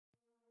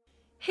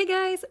Hey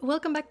guys,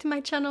 welcome back to my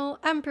channel.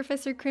 I'm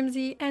Professor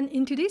Crimsy, and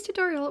in today's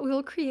tutorial we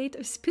will create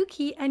a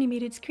spooky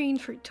animated screen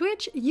for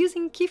Twitch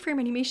using keyframe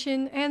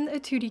animation and a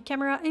 2D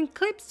camera in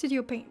Clip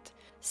Studio Paint.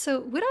 So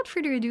without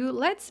further ado,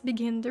 let's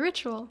begin the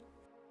ritual.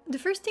 The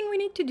first thing we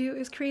need to do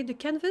is create the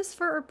canvas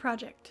for our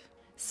project.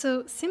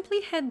 So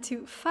simply head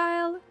to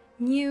File,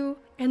 New,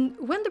 and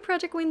when the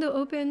project window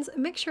opens,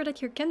 make sure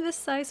that your canvas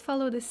size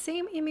follows the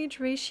same image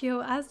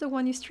ratio as the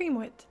one you stream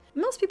with.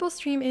 Most people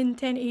stream in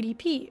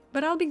 1080p,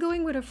 but I'll be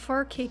going with a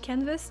 4K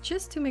canvas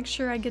just to make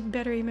sure I get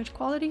better image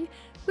quality,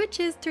 which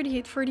is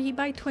 3840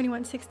 by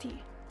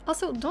 2160.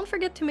 Also, don't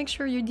forget to make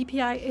sure your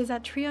DPI is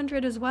at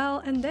 300 as well,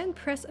 and then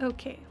press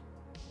OK.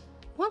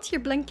 Once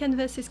your blank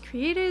canvas is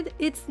created,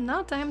 it's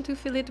now time to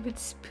fill it with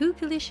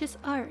spookylicious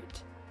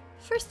art.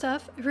 First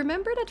off,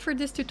 remember that for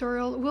this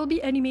tutorial, we'll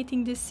be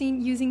animating this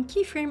scene using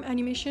keyframe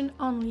animation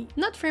only,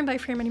 not frame by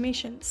frame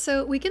animation,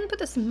 so we can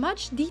put as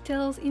much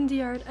details in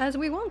the art as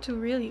we want to,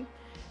 really.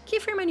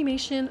 Keyframe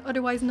animation,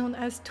 otherwise known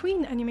as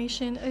tween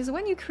animation, is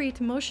when you create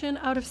motion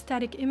out of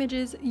static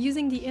images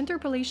using the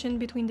interpolation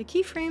between the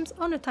keyframes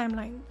on a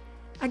timeline.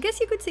 I guess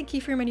you could say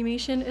keyframe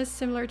animation is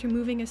similar to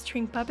moving a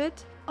string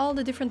puppet. All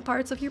the different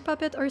parts of your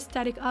puppet are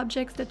static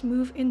objects that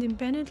move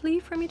independently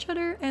from each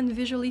other and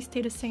visually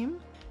stay the same.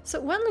 So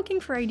when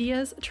looking for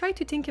ideas, try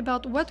to think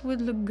about what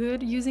would look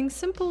good using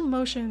simple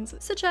motions,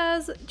 such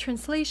as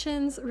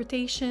translations,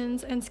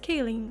 rotations, and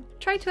scaling.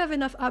 Try to have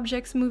enough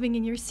objects moving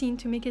in your scene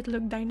to make it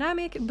look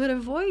dynamic, but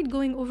avoid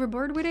going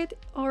overboard with it,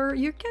 or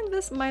your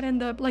canvas might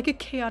end up like a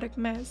chaotic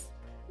mess.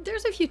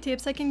 There's a few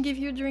tips I can give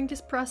you during this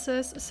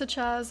process, such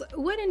as,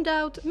 when in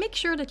doubt, make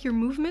sure that your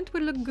movement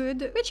will look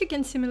good, which you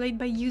can simulate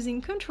by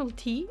using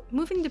Ctrl-T,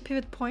 moving the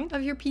pivot point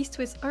of your piece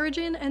to its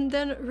origin, and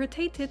then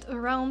rotate it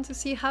around to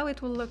see how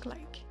it will look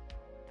like.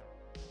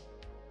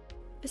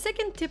 A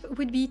second tip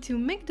would be to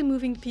make the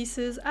moving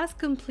pieces as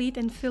complete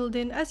and filled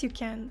in as you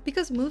can,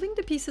 because moving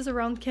the pieces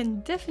around can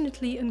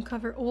definitely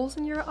uncover holes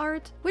in your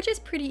art, which is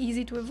pretty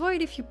easy to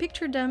avoid if you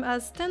picture them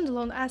as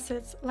standalone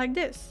assets like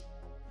this.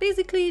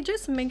 Basically,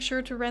 just make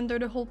sure to render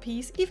the whole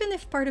piece, even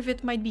if part of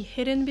it might be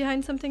hidden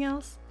behind something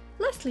else.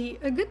 Lastly,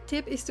 a good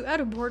tip is to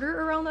add a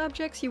border around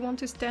objects you want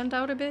to stand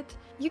out a bit.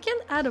 You can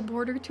add a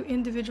border to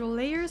individual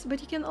layers, but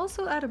you can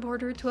also add a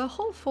border to a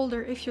whole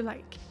folder if you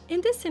like.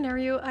 In this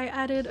scenario, I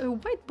added a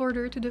white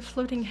border to the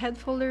floating head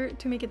folder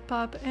to make it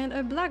pop, and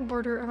a black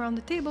border around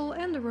the table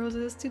and the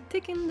roses to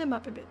thicken them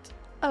up a bit.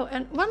 Oh,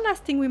 and one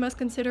last thing we must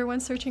consider when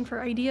searching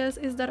for ideas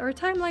is that our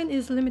timeline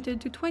is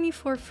limited to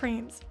 24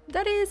 frames.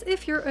 That is,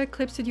 if you're a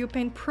Clip Studio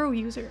Paint Pro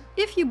user.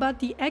 If you bought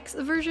the X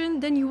version,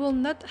 then you will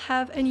not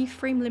have any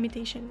frame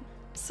limitation.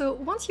 So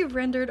once you've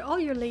rendered all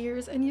your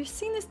layers and your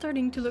scene is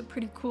starting to look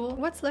pretty cool,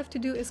 what's left to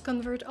do is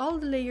convert all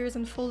the layers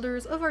and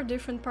folders of our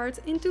different parts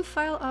into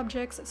file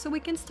objects so we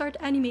can start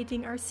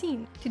animating our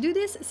scene. To do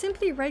this,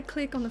 simply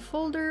right-click on the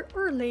folder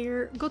or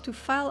layer, go to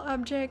File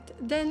Object,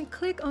 then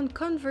click on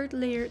Convert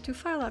Layer to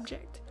File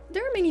Object.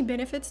 There are many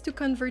benefits to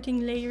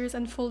converting layers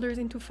and folders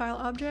into file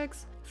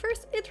objects.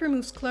 First, it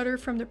removes clutter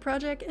from the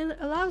project and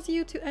allows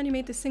you to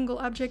animate a single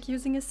object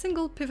using a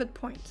single pivot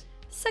point.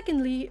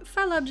 Secondly,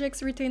 file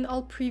objects retain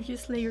all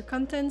previous layer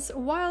contents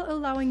while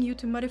allowing you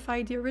to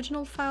modify the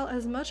original file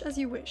as much as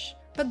you wish.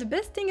 But the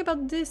best thing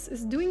about this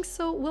is doing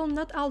so will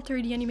not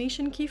alter the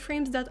animation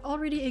keyframes that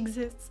already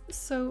exist,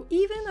 so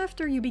even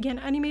after you begin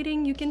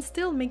animating, you can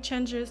still make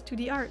changes to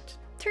the art.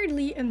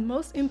 Thirdly, and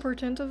most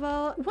important of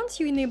all, once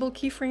you enable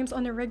keyframes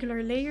on a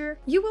regular layer,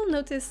 you will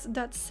notice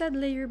that said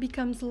layer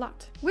becomes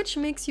locked, which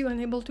makes you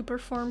unable to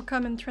perform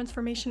common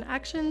transformation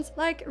actions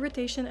like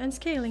rotation and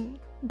scaling.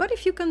 But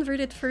if you convert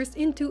it first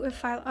into a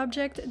file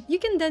object, you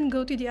can then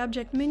go to the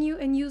object menu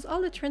and use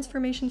all the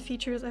transformation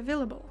features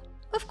available.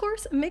 Of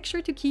course, make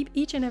sure to keep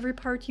each and every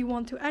part you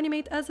want to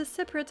animate as a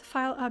separate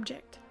file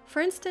object.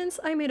 For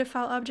instance, I made a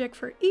file object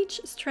for each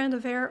strand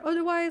of hair,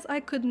 otherwise I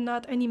could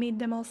not animate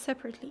them all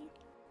separately.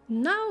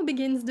 Now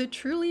begins the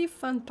truly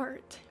fun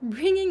part,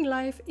 bringing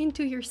life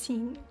into your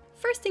scene.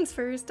 First things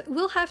first,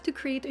 we'll have to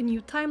create a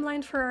new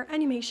timeline for our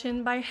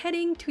animation by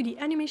heading to the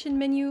animation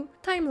menu,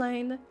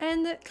 timeline,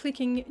 and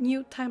clicking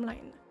new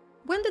timeline.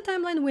 When the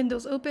timeline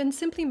window's open,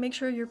 simply make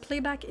sure your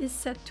playback is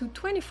set to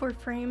 24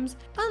 frames,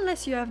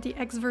 unless you have the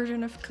X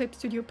version of Clip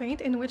Studio Paint,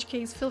 in which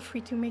case feel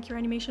free to make your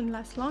animation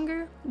last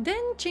longer.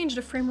 Then change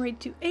the frame rate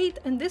to 8,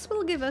 and this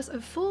will give us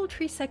a full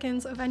 3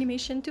 seconds of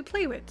animation to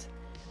play with.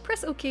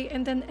 Press OK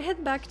and then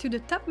head back to the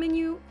top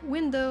menu,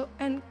 window,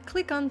 and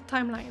click on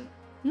timeline.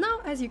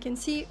 Now, as you can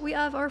see, we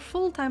have our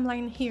full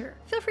timeline here.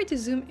 Feel free to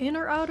zoom in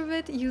or out of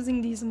it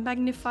using these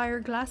magnifier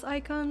glass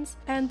icons,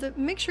 and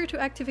make sure to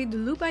activate the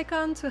loop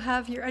icon to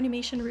have your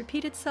animation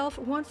repeat itself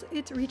once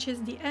it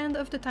reaches the end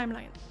of the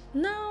timeline.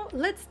 Now,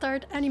 let's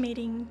start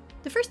animating.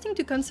 The first thing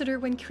to consider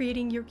when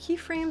creating your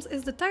keyframes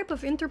is the type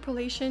of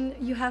interpolation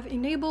you have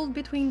enabled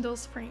between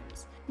those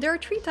frames. There are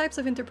 3 types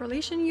of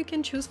interpolation you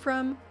can choose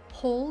from: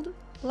 hold,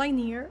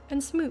 linear,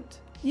 and smooth.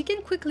 You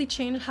can quickly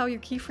change how your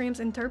keyframes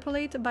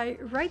interpolate by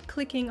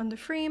right-clicking on the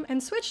frame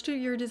and switch to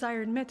your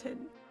desired method.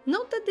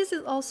 Note that this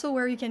is also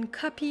where you can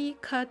copy,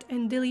 cut,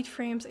 and delete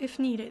frames if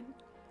needed.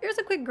 Here's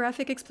a quick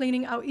graphic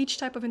explaining how each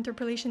type of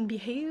interpolation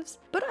behaves,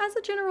 but as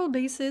a general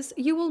basis,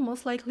 you will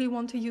most likely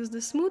want to use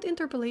the smooth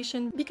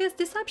interpolation because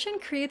this option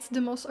creates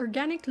the most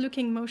organic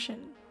looking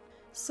motion.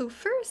 So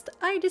first,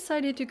 I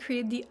decided to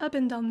create the up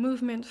and down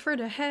movement for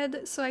the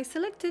head, so I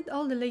selected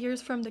all the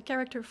layers from the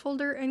character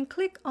folder and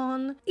click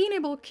on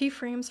Enable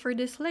Keyframes for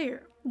this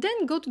layer.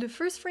 Then go to the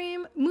first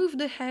frame, move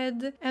the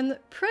head, and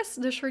press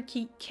the short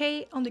key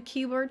K on the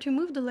keyboard to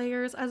move the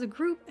layers as a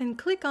group and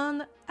click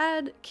on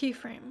Add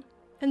Keyframe.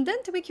 And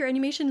then to make your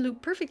animation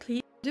loop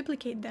perfectly,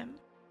 duplicate them.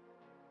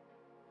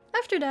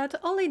 After that,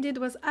 all I did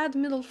was add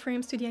middle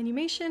frames to the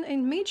animation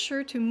and made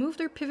sure to move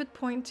their pivot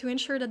point to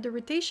ensure that the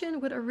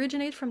rotation would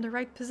originate from the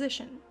right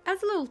position.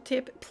 As a little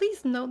tip,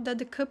 please note that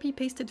the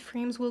copy-pasted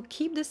frames will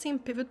keep the same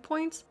pivot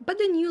points, but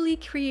the newly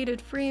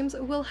created frames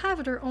will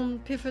have their own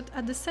pivot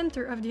at the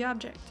center of the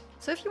object.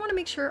 So if you want to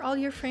make sure all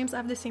your frames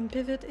have the same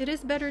pivot, it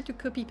is better to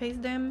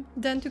copy-paste them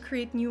than to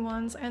create new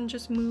ones and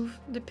just move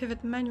the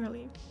pivot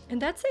manually.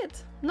 And that's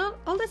it! Now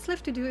all that's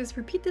left to do is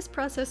repeat this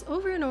process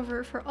over and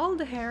over for all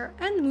the hair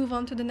and move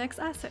on to the next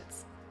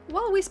assets.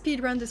 While we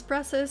speedrun this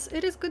process,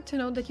 it is good to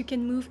note that you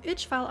can move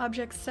each file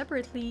object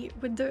separately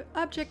with the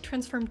Object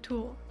Transform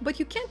tool, but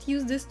you can't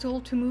use this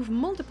tool to move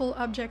multiple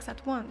objects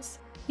at once.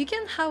 You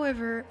can,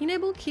 however,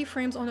 enable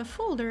keyframes on a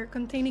folder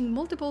containing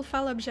multiple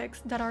file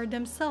objects that are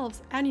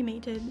themselves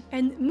animated,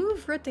 and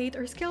move, rotate,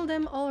 or scale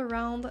them all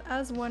around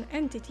as one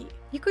entity.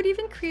 You could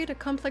even create a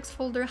complex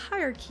folder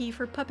hierarchy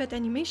for puppet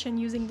animation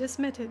using this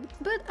method,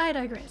 but I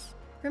digress.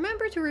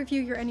 Remember to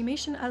review your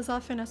animation as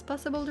often as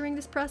possible during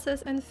this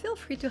process, and feel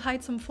free to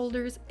hide some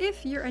folders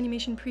if your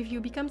animation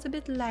preview becomes a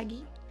bit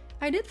laggy.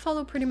 I did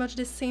follow pretty much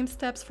the same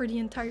steps for the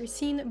entire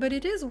scene, but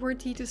it is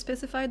worthy to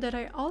specify that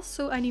I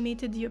also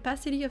animated the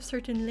opacity of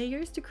certain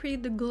layers to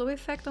create the glow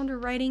effect on the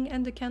writing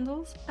and the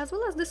candles, as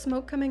well as the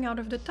smoke coming out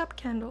of the top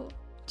candle.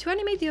 To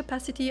animate the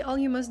opacity, all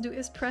you must do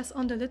is press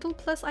on the little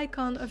plus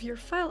icon of your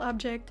file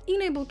object,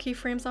 enable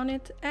keyframes on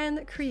it,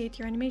 and create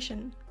your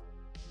animation.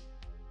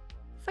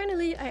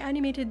 Finally, I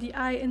animated the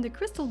eye in the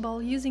crystal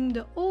ball using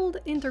the old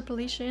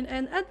interpolation,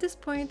 and at this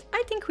point,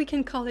 I think we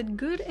can call it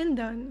good and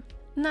done.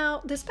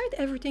 Now, despite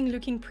everything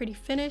looking pretty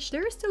finished,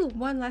 there is still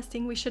one last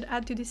thing we should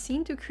add to the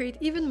scene to create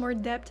even more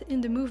depth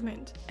in the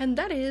movement, and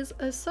that is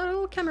a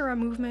subtle camera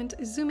movement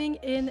zooming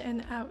in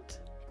and out.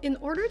 In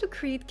order to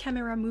create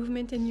camera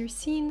movement in your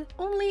scene,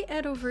 only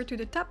head over to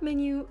the top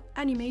menu,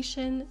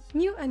 Animation,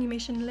 New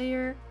Animation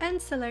Layer,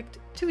 and select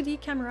 2D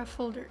Camera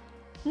folder.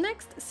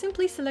 Next,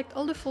 simply select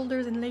all the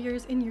folders and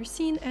layers in your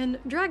scene and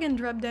drag and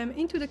drop them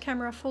into the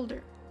camera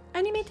folder.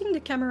 Animating the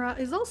camera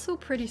is also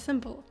pretty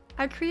simple.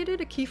 I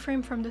created a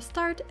keyframe from the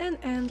start and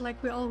end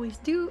like we always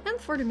do, and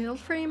for the middle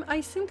frame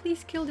I simply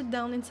scaled it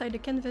down inside the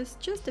canvas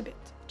just a bit.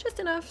 Just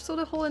enough so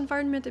the whole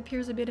environment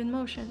appears a bit in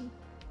motion.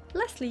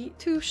 Lastly,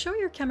 to show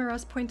your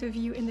camera's point of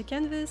view in the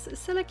canvas,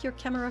 select your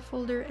camera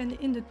folder and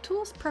in the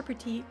Tools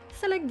property,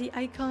 select the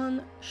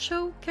icon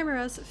Show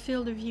Camera's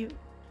Field of View.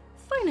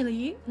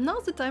 Finally,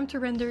 now's the time to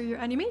render your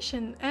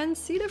animation and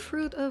see the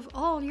fruit of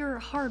all your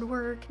hard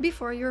work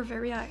before your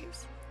very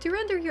eyes. To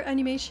render your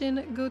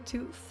animation, go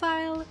to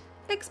File,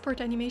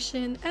 Export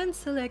Animation, and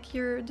select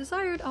your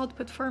desired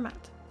output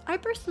format. I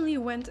personally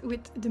went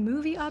with the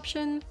movie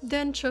option,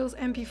 then chose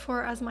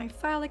MP4 as my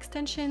file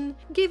extension,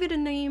 gave it a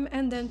name,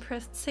 and then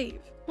pressed save.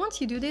 Once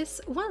you do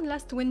this, one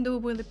last window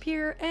will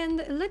appear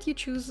and let you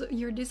choose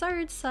your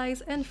desired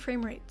size and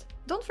frame rate.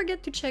 Don't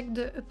forget to check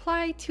the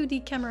Apply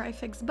 2D Camera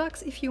Effects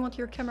box if you want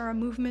your camera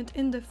movement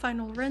in the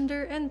final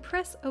render, and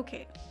press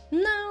OK.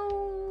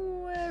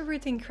 Now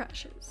everything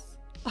crashes.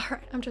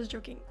 Alright, I'm just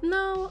joking.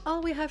 Now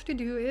all we have to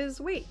do is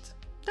wait.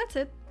 That's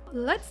it.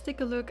 Let's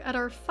take a look at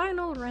our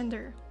final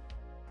render.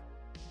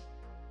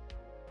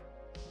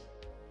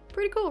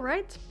 Pretty cool,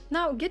 right?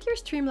 Now get your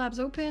Streamlabs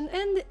open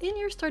and in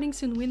your starting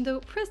soon window,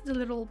 press the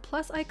little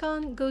plus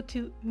icon, go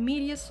to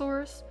Media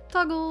Source,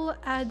 toggle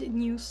Add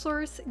New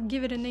Source,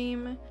 give it a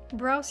name,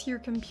 browse your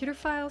computer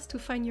files to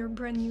find your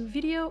brand new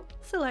video,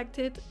 select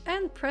it,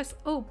 and press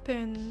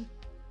Open.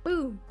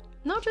 Boom!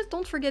 Now just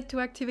don't forget to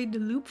activate the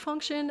loop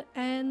function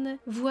and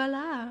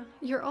voila!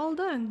 You're all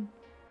done!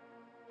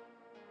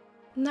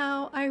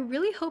 Now, I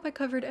really hope I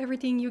covered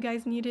everything you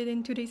guys needed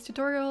in today's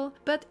tutorial,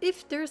 but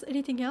if there's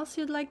anything else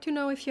you'd like to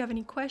know, if you have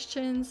any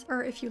questions,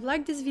 or if you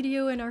like this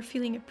video and are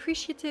feeling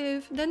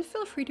appreciative, then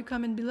feel free to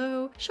comment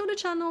below, show the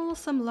channel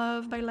some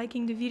love by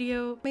liking the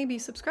video, maybe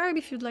subscribe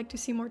if you'd like to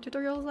see more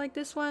tutorials like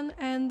this one,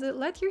 and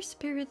let your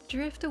spirit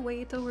drift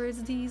away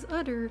towards these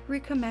other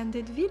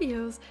recommended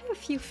videos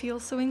if you feel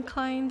so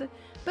inclined.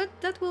 But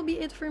that will be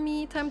it for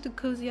me, time to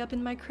cozy up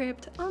in my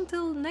crypt.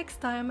 Until next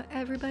time,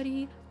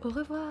 everybody, au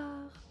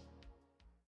revoir!